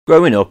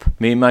Growing up,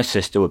 me and my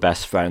sister were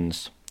best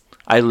friends.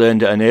 I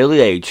learned at an early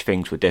age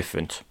things were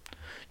different.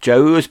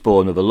 Joey was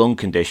born with a lung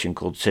condition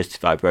called cystic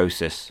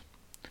fibrosis.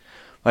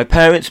 My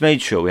parents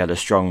made sure we had a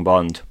strong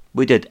bond.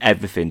 We did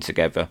everything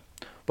together.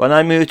 When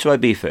I moved to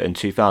Ibiza in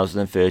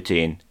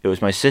 2013, it was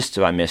my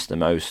sister I missed the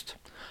most.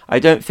 I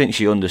don't think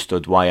she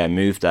understood why I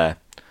moved there.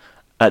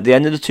 At the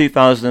end of the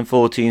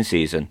 2014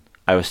 season,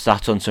 I was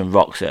sat on some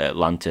rocks at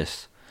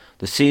Atlantis.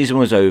 The season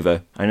was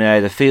over, and I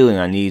had a feeling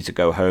I needed to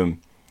go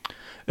home.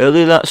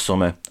 Early that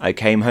summer, I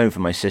came home for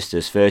my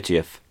sister's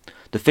 30th.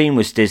 The theme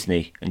was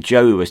Disney, and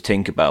Joey was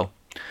Tinkerbell.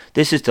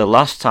 This is the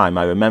last time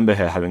I remember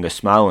her having a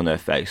smile on her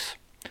face.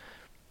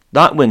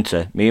 That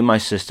winter, me and my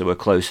sister were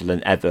closer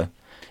than ever.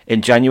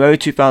 In January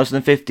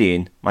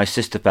 2015, my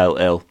sister fell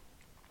ill.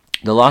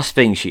 The last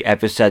thing she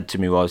ever said to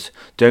me was,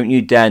 "Don't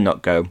you dare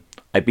not go.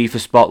 Ibiza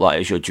Spotlight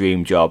is your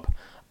dream job.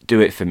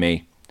 Do it for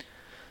me."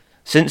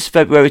 Since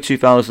February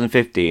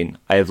 2015,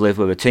 I have lived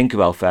with a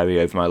Tinkerbell fairy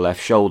over my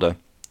left shoulder.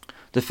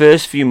 The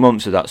first few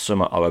months of that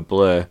summer are a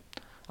blur.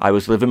 I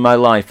was living my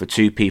life for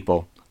two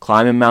people,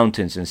 climbing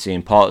mountains and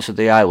seeing parts of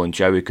the island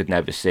Joey could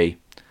never see.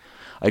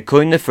 I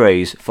coined the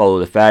phrase, "follow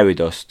the fairy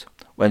dust."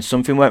 When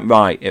something went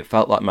right, it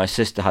felt like my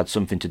sister had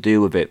something to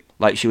do with it,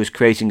 like she was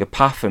creating a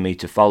path for me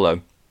to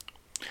follow.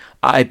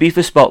 At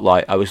Ibiza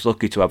Spotlight, I was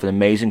lucky to have an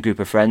amazing group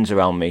of friends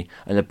around me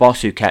and a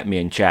boss who kept me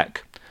in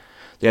check.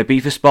 The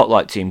Ibiza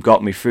Spotlight team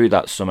got me through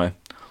that summer.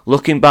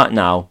 Looking back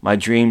now, my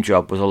dream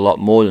job was a lot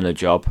more than a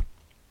job.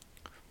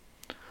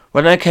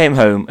 When I came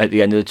home at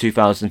the end of the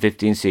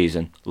 2015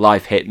 season,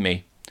 life hit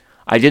me.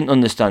 I didn't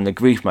understand the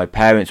grief my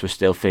parents were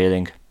still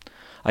feeling.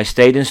 I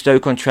stayed in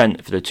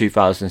Stoke-on-Trent for the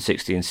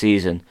 2016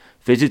 season,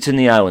 visiting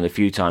the island a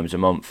few times a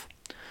month.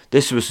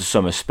 This was the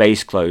summer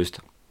space closed.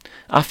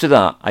 After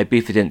that,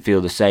 Ibiza didn't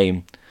feel the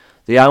same.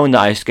 The island that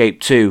I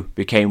escaped to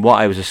became what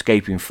I was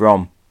escaping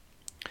from.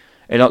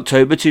 In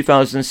October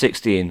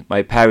 2016,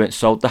 my parents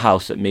sold the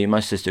house that me and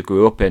my sister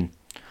grew up in.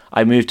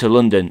 I moved to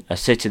London, a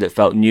city that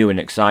felt new and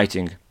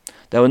exciting.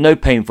 There were no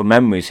painful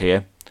memories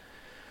here.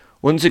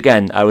 Once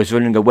again, I was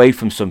running away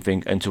from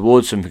something and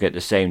towards something at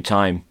the same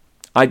time.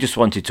 I just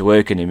wanted to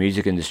work in the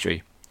music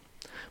industry.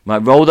 My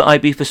role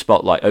at Ibiza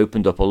Spotlight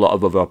opened up a lot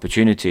of other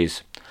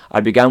opportunities. I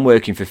began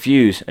working for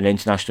Fuse and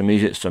International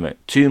Music Summit,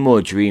 two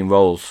more dream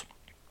roles.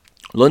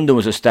 London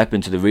was a step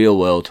into the real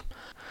world.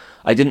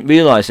 I didn't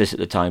realise this at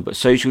the time, but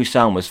Socially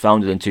Sound was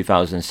founded in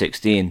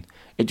 2016.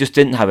 It just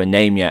didn't have a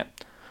name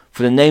yet.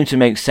 For the name to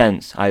make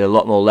sense, I had a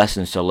lot more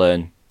lessons to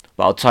learn.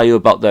 But I'll tell you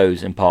about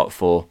those in part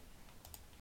 4.